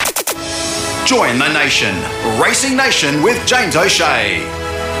Join the nation. Racing Nation with James O'Shea.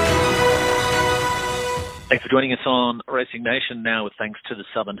 Thanks for joining us on Racing Nation now with thanks to the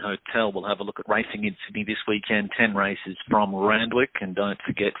Southern Hotel. We'll have a look at racing in Sydney this weekend, 10 races from Randwick, and don't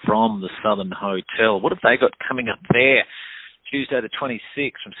forget from the Southern Hotel. What have they got coming up there? Tuesday the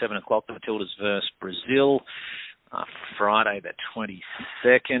 26th from 7 o'clock, the Matildas versus Brazil. Friday the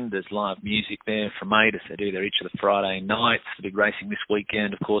 22nd, there's live music there from 8 as they do there each of the Friday nights. The big racing this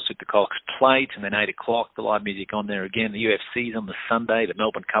weekend, of course, with the Cox Plate, and then 8 o'clock, the live music on there again. The UFC's on the Sunday, the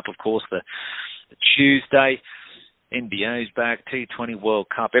Melbourne Cup, of course, the Tuesday. NBA's back, T20 World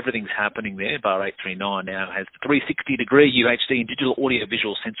Cup, everything's happening there. Bar 839 now has the 360-degree UHD and digital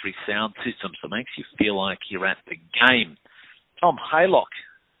audio-visual sensory sound system, so it makes you feel like you're at the game. Tom Haylock,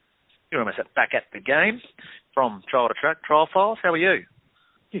 you're almost back at the game from Trial to Track, Trial Files. How are you?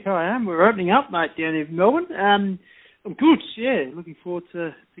 Yeah, I am. We're opening up, mate, down here in Melbourne. I'm good, yeah. Looking forward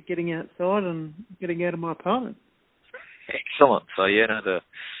to getting outside and getting out of my apartment. Excellent. So, yeah, no, the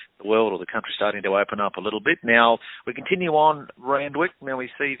world or the country starting to open up a little bit. Now, we continue on Randwick. Now we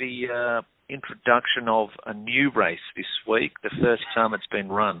see the introduction of a new race this week, the first time it's been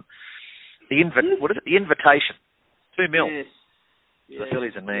run. What is it? The Invitation. 2 mil. Yes. The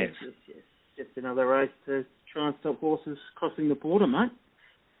fillies and mares. Yes. Just another race to try and stop horses crossing the border, mate.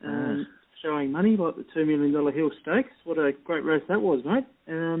 Showing money like the $2 million Hill Stakes. What a great race that was, mate.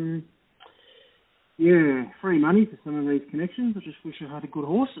 Free money for some of these connections. I just wish I had a good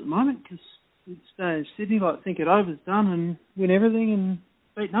horse at the moment because we'd stay in Sydney, like think it over's done and win everything and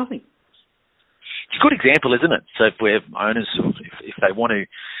beat nothing. It's a good example, isn't it? So if we're owners, if they want to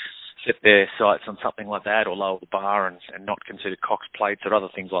set their sights on something like that or lower the bar and not consider Cox Plates or other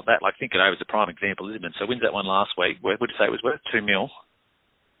things like that, like think it over is a prime example, isn't it? So wins that one last week. What would you say it was worth? 2 mil?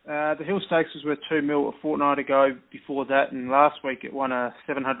 The Hill Stakes was worth 2 mil a fortnight ago before that, and last week it won a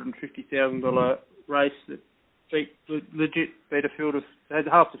 $750,000 race that beat a field of, had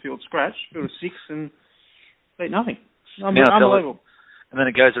half the field scratched, field of 6, and beat nothing. Unbelievable. And then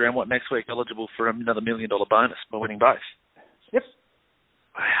it goes around, next week, eligible for another $1 million bonus by winning both. Yep.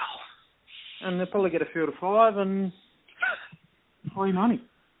 Wow. And they'll probably get a field of 5 and free money.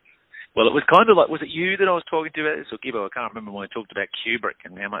 Well, it was kind of like, was it you that I was talking to about this, or Gibbo? I can't remember when I talked about Kubrick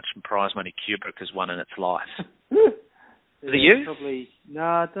and how much prize money Kubrick has won in its life. Was it you? Probably. No,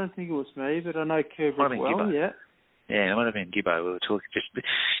 I don't think it was me, but I know Kubrick well. Gibbo. Yeah. Yeah, it might have been Gibbo. We were talking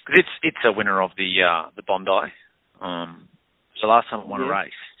because it's a winner of the Bondi. So last time it won a race.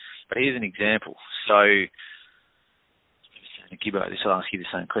 But here's an example. So, Gibbo, this will ask you the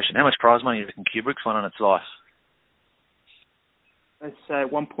same question. How much prize money do you reckon Kubrick's won in its life? Let's say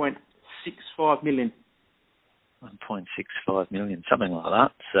 1.65 million. 1.65 million, something like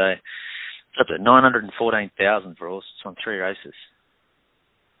that. So it's up to 914,000 for horses on 3 races.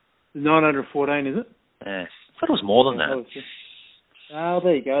 914, is it? Yes. I thought it was more than that. Oh,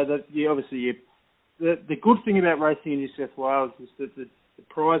 there you go. The good thing about racing in New South Wales is that the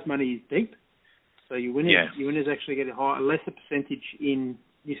prize money is deep. So your winners actually get a lesser percentage in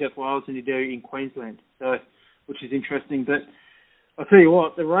New South Wales than you do in Queensland. So, which is interesting. But I'll tell you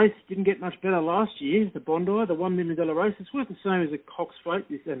what, the race didn't get much better last year. The Bondi, the $1 million race, it's worth the same as a Cox Plate.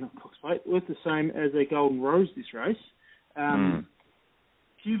 Not Cox Plate, worth the same as a Golden Rose this race.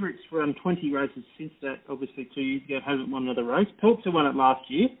 Kubrick's run 20 races since that, obviously 2 years ago, hasn't won another race. Peltzer won it last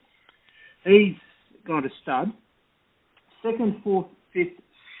year. He's gone to stud. 2nd, 4th, 5th,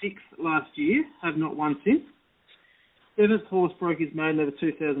 6th last year, have not won since. 7th horse broke his maiden over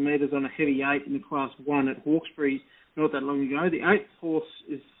 2,000 metres on a heavy 8 in the Class 1 at Hawkesbury not that long ago. The 8th horse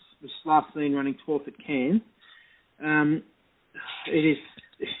was last seen running 12th at Cairns. It's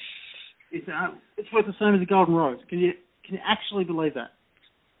worth the same as a Golden Rose. Can you actually believe that?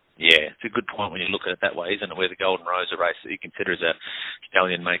 Yeah, it's a good point when you look at it that way, isn't it? Where the Golden Rose, a race that you consider as a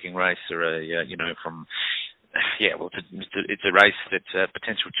stallion-making race, or it's a race that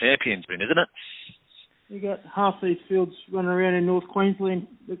potential champions win, isn't it? You got half these fields running around in North Queensland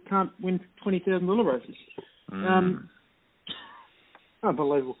that can't win $20,000 races.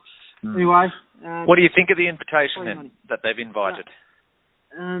 Unbelievable. Anyway, what do you think of the invitation then that they've invited?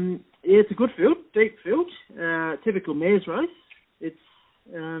 It's a good field, deep field, typical mares race. It's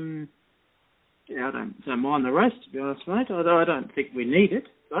I don't mind the race, to be honest, mate. Although I don't think we need it,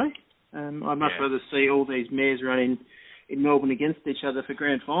 though. I'd much rather see all these mares running in Melbourne against each other for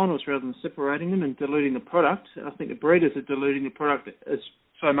grand finals rather than separating them and diluting the product. I think the breeders are diluting the product as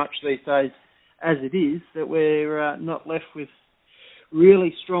so much these days as it is that we're not left with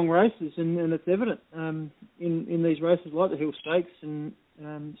really strong races, and it's evident in these races like the Hill Stakes and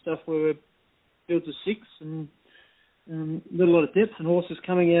stuff where we're fields of 6 and not a lot of depth and horses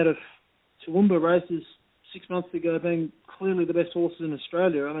coming out of Toowoomba races 6 months ago being clearly the best horses in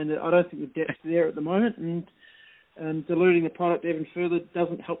Australia. I mean, I don't think the depth's there at the moment, and diluting the product even further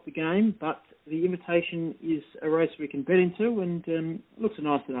doesn't help the game, but the Invitation is a race we can bet into, and looks a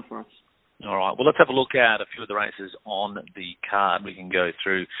nice enough race. All right, well, let's have a look at a few of the races on the card. We can go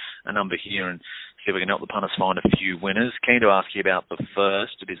through a number here and see if we can help the punters find a few winners. Keen to ask you about the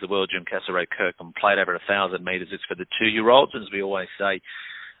first. It is the World Gym Castlereagh Kirkham Plate over 1,000 metres. It's for the 2-year-olds, as we always say.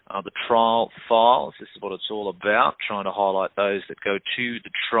 The trial files, this is what it's all about, trying to highlight those that go to the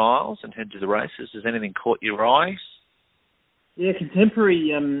trials and head to the races. Has anything caught your eye? Yeah,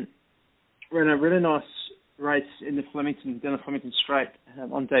 Contemporary ran a really nice race in the Flemington, down the Flemington Straight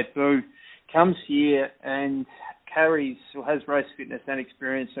on debut. Comes here and carries or has race fitness and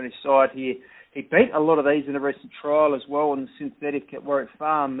experience on his side here. He beat a lot of these in a recent trial as well on the synthetic at Warwick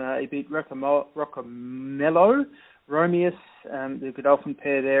Farm. He beat Roccamello, Romeus, the Godolphin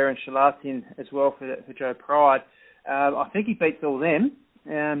pair there, and Shalatin as well for Joe Pride. I think he beats all them.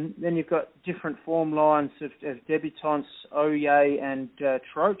 Then you've got different form lines of debutants, Oye and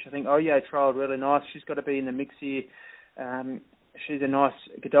Troach. I think Oye trialled really nice. She's got to be in the mix here. She's a nice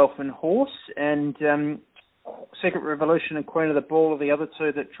Godolphin horse. And Secret Revolution and Queen of the Ball are the other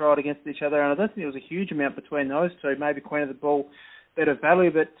two that trialled against each other. And I don't think there was a huge amount between those two. Maybe Queen of the Ball better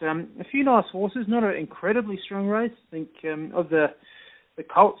value, but a few nice horses. Not an incredibly strong race. I think of the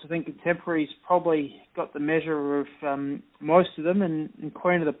colts, I think Contemporary's probably got the measure of most of them, and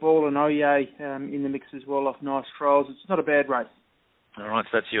Queen of the Ball and Oye in the mix as well off nice trials. It's not a bad race. All right,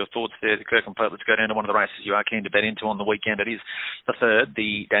 so that's your thoughts there, the Kirkham Plate. Let's go down to one of the races you are keen to bet into on the weekend. It is the third,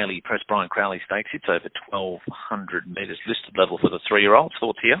 the Daily Press Brian Crowley Stakes. It's over 1,200 metres listed level for the 3-year-olds.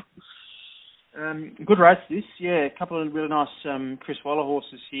 Thoughts here? Good race this, yeah. A couple of really nice Chris Waller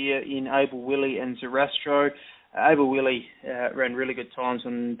horses here in Able Willie and Zerastro. Able Willie ran really good times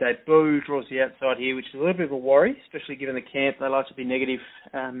on debut, draws the outside here, which is a little bit of a worry, especially given the camp. They like to be negative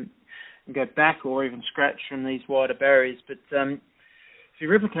and go back or even scratch from these wider barriers. But if he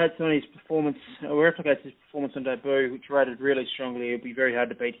replicates his performance on debut, which rated really strongly, it'll be very hard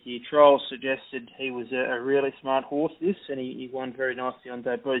to beat here. Trials suggested he was a really smart horse, this, and he won very nicely on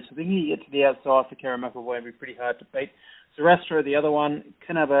debut. So I think he gets to the outside for Karen McAvoy, it'll be pretty hard to beat. Zerastro, the other one,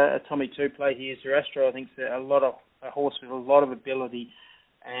 can have a Tommy 2 play here. Zerastro, I think, is a horse with a lot of ability,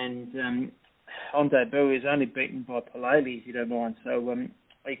 and on debut is only beaten by Palele, if you don't mind. So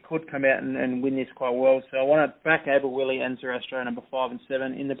he could come out and win this quite well. So I want to back Able Willie and Zerastro, number 5 and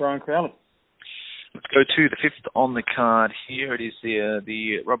 7, in the Brian Crowley. Let's go to the fifth on the card here. It is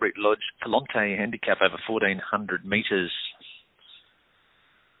the Robert Lodge Talente handicap over 1,400 metres.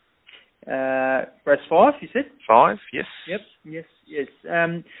 Race 5, you said? 5, yes. Yes.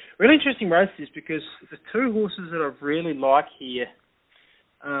 Really interesting races because the two horses that I really like here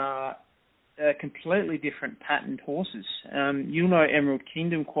are completely different patterned horses. You'll know Emerald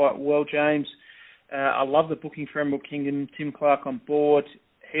Kingdom quite well, James. I love the booking for Emerald Kingdom. Tim Clark on board.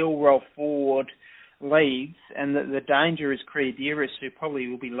 He'll roll forward, leads, and the danger is Creedieris, who probably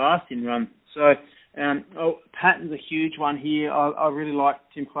will be last in run. So Patton's a huge one here. I really like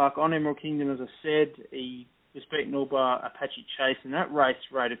Tim Clark on Emerald Kingdom, as I said. He was beaten all by Apache Chase, and that race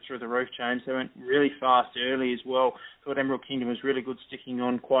rated through the roof, James. They went really fast early as well. Thought Emerald Kingdom was really good, sticking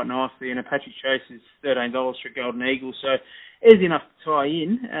on quite nicely, and Apache Chase is $13 for Golden Eagle, so easy enough to tie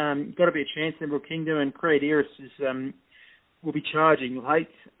in. Got to be a chance, Emerald Kingdom, and Creedieris will be charging late.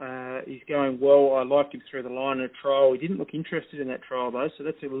 He's going well. I liked him through the line in a trial. He didn't look interested in that trial, though, so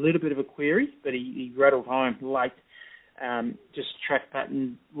that's a little bit of a query, but he rattled home late. Just track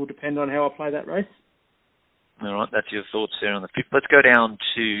pattern will depend on how I play that race. All right, that's your thoughts there on the fifth. Let's go down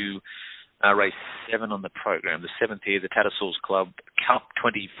to race 7 on the program, the 7th here, the Tattersalls Club Cup,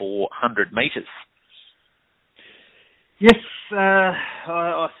 2,400 metres. Yes,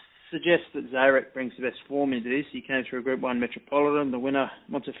 I suggest that Zarek brings the best form into this. He came through a Group 1 Metropolitan. The winner,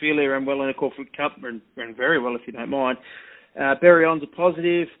 Montefiore, ran well in a Caulfield Cup, ran very well, if you don't mind. Barry On's a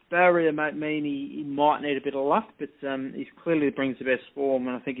positive. Barrier might mean he might need a bit of luck, but he clearly brings the best form,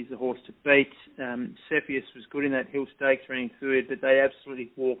 and I think he's the horse to beat. Cepheus was good in that Hill Stakes, running third, but they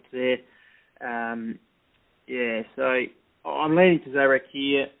absolutely walked there. So I'm leaning to Zarek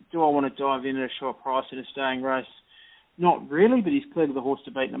here. Do I want to dive in at a short price in a staying race? Not really, but he's clearly the horse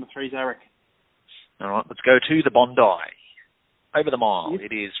to beat, number 3, Zarek. All right, let's go to the Bondi. Over the mile,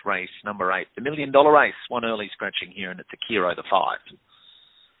 It is race number 8, the $1 million race. One early scratching here, and it's Akira, the 5.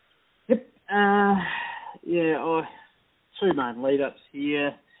 Yep. 2 main lead-ups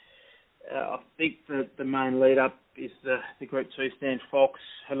here. I think the main lead-up is the Group 2 stand Fox,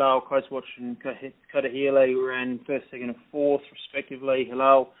 Halal, Close Watch, and Kotahile ran first, second, and fourth, respectively.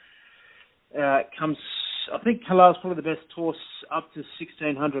 Halal Comes, I think Halal's probably the best horse up to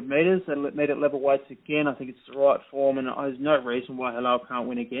 1,600 metres. They meet at level weights again. I think it's the right form, and there's no reason why Halal can't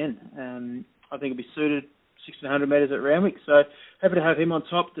win again. I think it'll be suited 1,600 metres at Randwick, so happy to have him on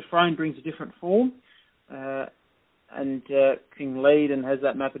top. Dufresne brings a different form, and can lead and has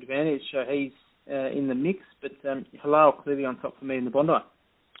that map advantage, so he's in the mix, but Halal clearly on top for me in the Bondi.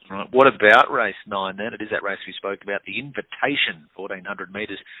 Right. What about race 9 then? It is that race we spoke about, the Invitation, 1,400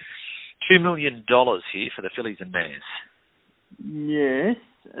 metres. $2 million here for the fillies and mares. Yes.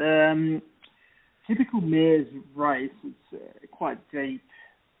 Typical mares race, it's quite deep,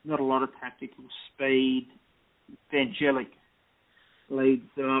 not a lot of tactical speed. Vangelic leads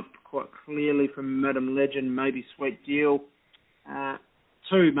them up quite clearly from Madam Legend, maybe Sweet Deal.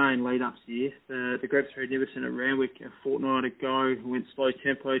 Two main lead-ups here. The Group 3 Nibison at Randwick a fortnight ago went slow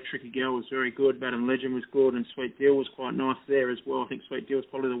tempo. Tricky Girl was very good. Madam Legend was good, and Sweet Deal was quite nice there as well. I think Sweet Deal is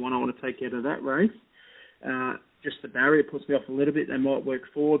probably the one I want to take out of that race. Just the barrier puts me off a little bit. They might work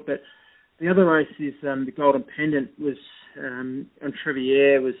forward, but the other race is the Golden Pendant was on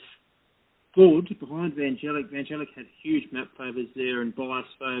Treviere was good behind Vangelic. Vangelic had huge map favours there and bias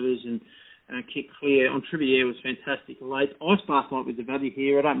favours and kick clear. On Treviere was fantastic late. Ice Bath might be the value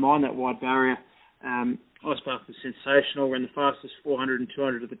here. I don't mind that wide barrier. Ice Bath was sensational. Ran the fastest 400 and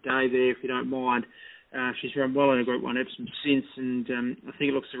 200 of the day there, if you don't mind. She's run well in a Group 1 Epsom since, and I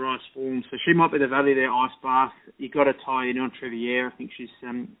think it looks the right form. So she might be the value there, Ice Bath. You've got to tie in on Treviere. I think she's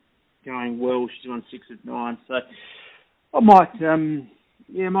going well. She's won 6 of 9. So I might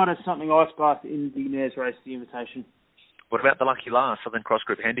have something Ice Bath in the mares race, the Invitation. What about the Lucky Last, Southern Cross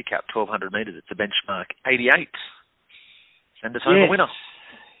Group Handicap, 1,200 metres? It's a benchmark 88. Send us home a winner.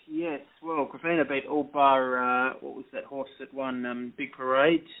 Yes, well, Gravina beat all bar, what was that horse that won Big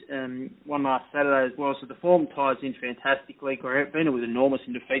Parade? Won last Saturday as well, so the form ties in fantastically. Gravina was enormous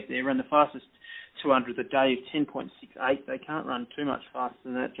in defeat there, ran the fastest 200 a day of 10.68. They can't run too much faster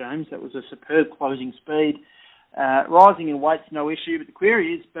than that, James. That was a superb closing speed. Rising in weight's no issue, but the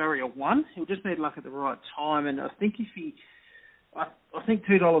query is barrier 1. He'll just need luck at the right time, and I think I think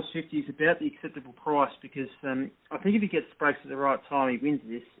 $2.50 is about the acceptable price because I think if he gets breaks at the right time, he wins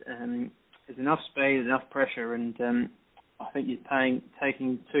this. There's enough speed, enough pressure, and I think he's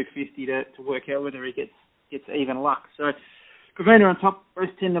taking $2.50 to work out whether he gets even luck. So, Gravina on top,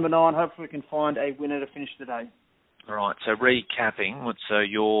 race 10, number 9. Hopefully we can find a winner to finish the day. All right, so recapping, what's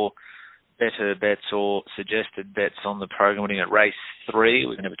your better bets or suggested bets on the program? Winning at race 3,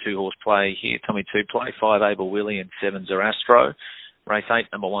 we're going to have a 2-horse play here. Tommy 2 play, 5 Able Willie and 7 Zarastro. Race 8,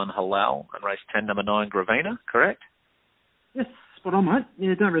 number 1 Halal, and race 10, number 9 Gravina, correct? Yes, spot on, mate.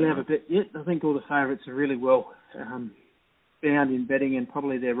 Yeah, don't really have a bet yet. I think all the favourites are really well bound in betting and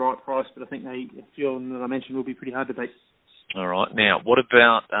probably their right price, but I think a few of them that I mentioned will be pretty hard to beat. All right. Now, what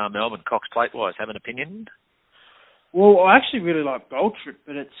about Melbourne Cox Plate-wise? Have an opinion? Well, I actually really like Gold Trip,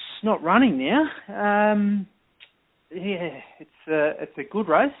 but it's not running now. It's a good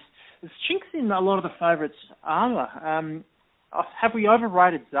race. There's chinks in a lot of the favourites' armour. Have we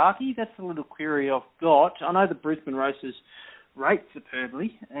overrated Zaki? That's a little query I've got. I know the Brisbane races rate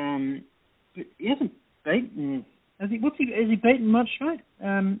superbly, but he hasn't beaten. Has he beaten much, mate?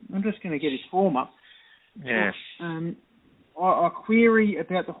 I'm just going to get his form up. Yeah. I query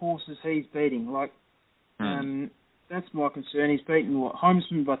about the horses he's beating. That's my concern. He's beaten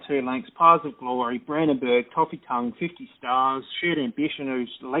Homesman by 2 lengths, Pars of Glory, Brandenburg, Toffee Tongue, 50 Stars, Shared Ambition,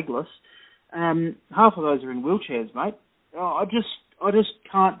 who's legless. Half of those are in wheelchairs, mate. I just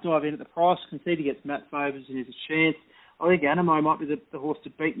can't dive in at the price. Concede he gets Matt Favours and there's a chance. I think Animo might be the horse to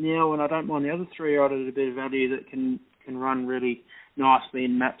beat now, and I don't mind the other 3 are at a bit of value that can run really nicely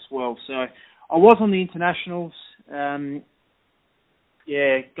in maps well. So I was on the internationals.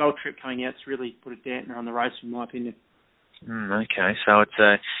 Gold Trip coming out's really put a dampener on the race, in my opinion. Okay, so it's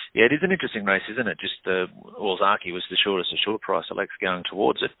it is an interesting race, isn't it? Just Zaki was the shortest price. Alex going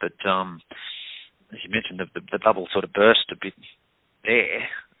towards it, but as you mentioned, the bubble sort of burst a bit there,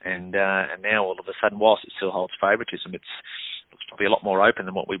 and now all of a sudden, whilst it still holds favouritism, it looks probably a lot more open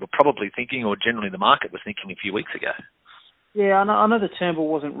than what we were probably thinking, or generally the market was thinking a few weeks ago. Yeah, I know the Turnbull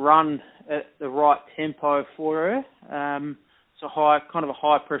wasn't run at the right tempo for her. It's a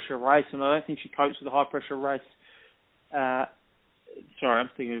high pressure race, and I don't think she copes with a high pressure race. Sorry, I'm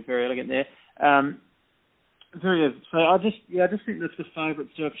thinking of very elegant there. So I just think that the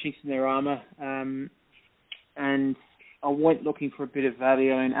favourites do have chinks in their armour, and I went looking for a bit of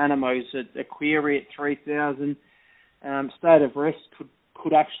value. I mean, Animo's a query at 3,000. State of Rest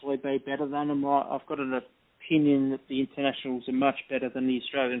could actually be better than them. I've got an opinion that the internationals are much better than the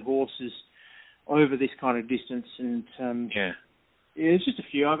Australian horses over this kind of distance, and Yeah, there's just a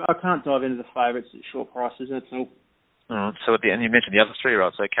few. I can't dive into the favourites at short prices, that's all. So and you mentioned the other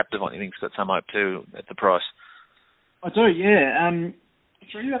 3-year-olds, so Captivant, you think's got some hope too at the price? I do, yeah.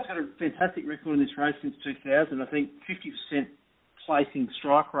 3-year-olds had a fantastic record in this race since 2000. I think 50% placing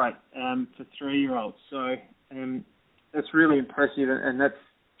strike rate for 3-year-olds. So that's really impressive, and that's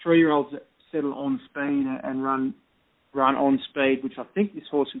 3-year-olds that settle on speed and run on speed, which I think this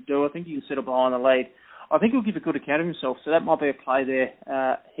horse will do. I think he can settle behind the lead. I think he'll give a good account of himself, so that might be a play there,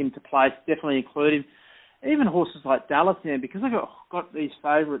 him to place. Definitely include him. Even horses like Dallas now, because I've got these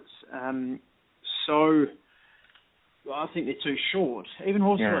favourites so... Well, I think they're too short. Even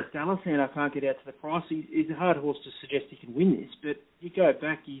horses like Dallas now, I can't get out to the price. He's a hard horse to suggest he can win this, but you go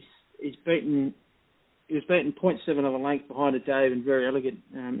back, he was beaten 0.7 of a length behind a Dave and Very Elegant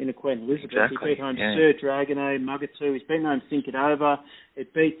in a Queen Elizabeth. Exactly. He beat home Sir Dragono, Mugatoo. He's beaten home Think It Over.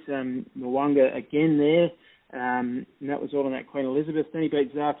 It beat Mwanga again there, and that was all in that Queen Elizabeth. Then he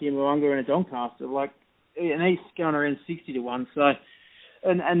beat Zaki and Mwanga in a Doncaster. And he's going around 60 to 1. So,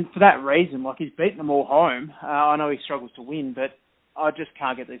 and for that reason, he's beaten them all home. I know he struggles to win, but I just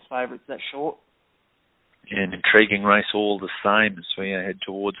can't get these favourites that short. Yeah, an intriguing race all the same as we head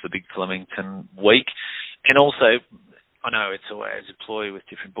towards the big Flemington week. And also, I know it's always a ploy with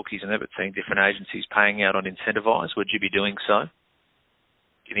different bookies and that, but seeing different agencies paying out on Incentivise, would you be doing so?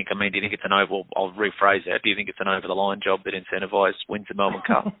 Do you think it's an over, I'll rephrase that, do you think it's an over-the-line job that Incentivise wins the Melbourne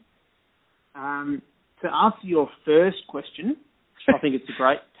Cup? To answer your first question, I think it's a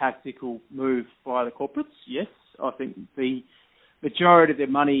great tactical move by the corporates, yes. I think the majority of their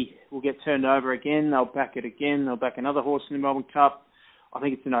money will get turned over again. They'll back it again. They'll back another horse in the Melbourne Cup. I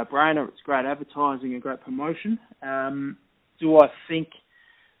think it's a no-brainer. It's great advertising and great promotion. Do I think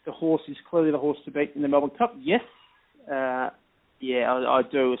the horse is clearly the horse to beat in the Melbourne Cup? Yes. I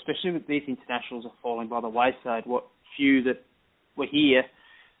do, especially with these internationals are falling by the wayside, what few that were here.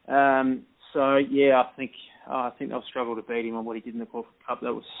 I think they'll struggle to beat him on what he did in the Corporate Cup.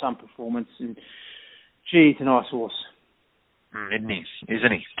 That was some performance, and gee, it's a nice horse. Isn't he?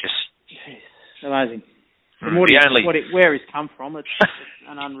 Just amazing. From where he's come from, it's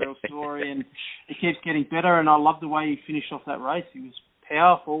an unreal story, and he keeps getting better. And I love the way he finished off that race. He was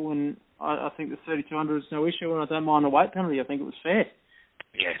powerful, and I think the 3200 is no issue. And I don't mind the weight penalty. I think it was fair.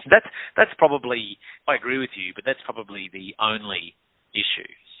 Yes, that's probably. I agree with you, but that's probably the only issue.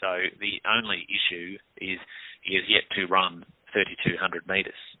 So the only issue is he has yet to run 3,200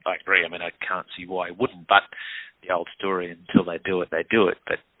 metres. I agree. I can't see why he wouldn't, but the old story, until they do it, they do it.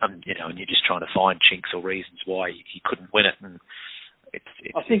 But, and you're just trying to find chinks or reasons why he couldn't win it. And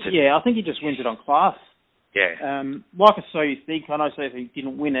I think he just wins it on class. Yeah. Like a So You Think, I know So You Think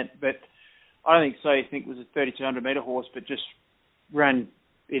didn't win it, but I don't think So You Think was a 3,200 metre horse, but just ran,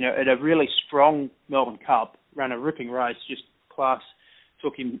 at a really strong Melbourne Cup, ran a ripping race, just class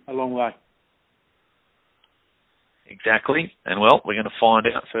took him a long way. Exactly. And, well, we're going to find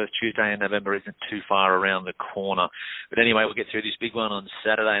out. First Tuesday in November isn't too far around the corner. But anyway, we'll get through this big one on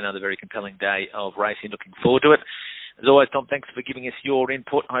Saturday, another very compelling day of racing. Looking forward to it. As always, Tom, thanks for giving us your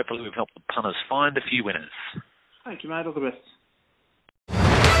input. Hopefully we've helped the punters find a few winners. Thank you, mate. All the best.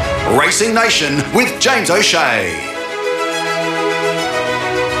 Racing Nation with James O'Shea.